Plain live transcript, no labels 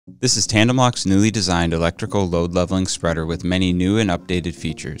This is Tandemloc's newly designed electrical load leveling spreader with many new and updated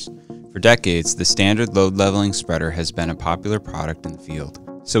features. For decades, the standard load leveling spreader has been a popular product in the field.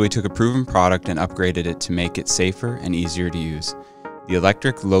 So we took a proven product and upgraded it to make it safer and easier to use. The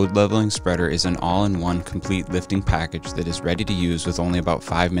electric load leveling spreader is an all-in-one complete lifting package that is ready to use with only about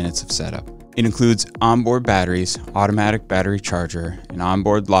 5 minutes of setup. It includes onboard batteries, automatic battery charger, an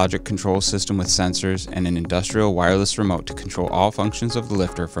onboard logic control system with sensors, and an industrial wireless remote to control all functions of the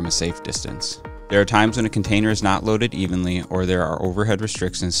lifter from a safe distance. There are times when a container is not loaded evenly or there are overhead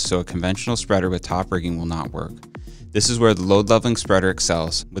restrictions, so a conventional spreader with top rigging will not work. This is where the load leveling spreader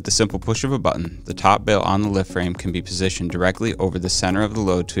excels. With the simple push of a button, the top bale on the lift frame can be positioned directly over the center of the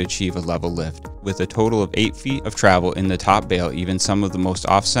load to achieve a level lift. With a total of 8 feet of travel in the top bale, even some of the most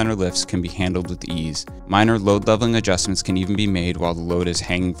off-center lifts can be handled with ease. Minor load leveling adjustments can even be made while the load is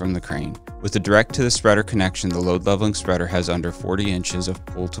hanging from the crane. With the direct to the spreader connection, the load leveling spreader has under 40 inches of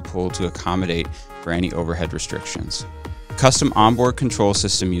pull to accommodate for any overhead restrictions. The custom onboard control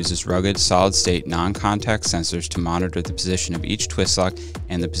system uses rugged, solid-state, non-contact sensors to monitor the position of each twist lock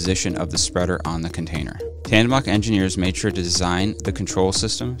and the position of the spreader on the container. Tandemloc engineers made sure to design the control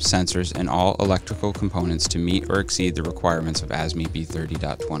system, sensors, and all electrical components to meet or exceed the requirements of ASME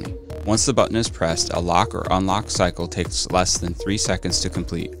B30.20. Once the button is pressed, a lock or unlock cycle takes less than 3 seconds to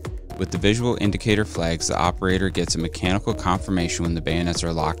complete. With the visual indicator flags, the operator gets a mechanical confirmation when the bayonets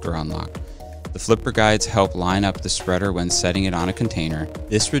are locked or unlocked. The flipper guides help line up the spreader when setting it on a container.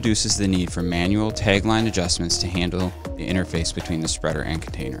 This reduces the need for manual tagline adjustments to handle the interface between the spreader and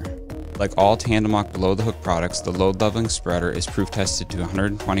container. Like all Tandemloc below-the-hook products, the load leveling spreader is proof tested to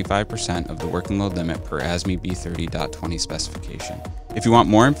 125% of the working load limit per ASME B30.20 specification. If you want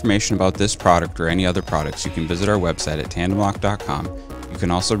more information about this product or any other products, you can visit our website at tandemloc.com. You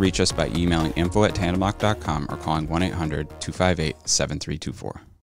can also reach us by emailing info@tandemloc.com or calling 1-800-258-7324.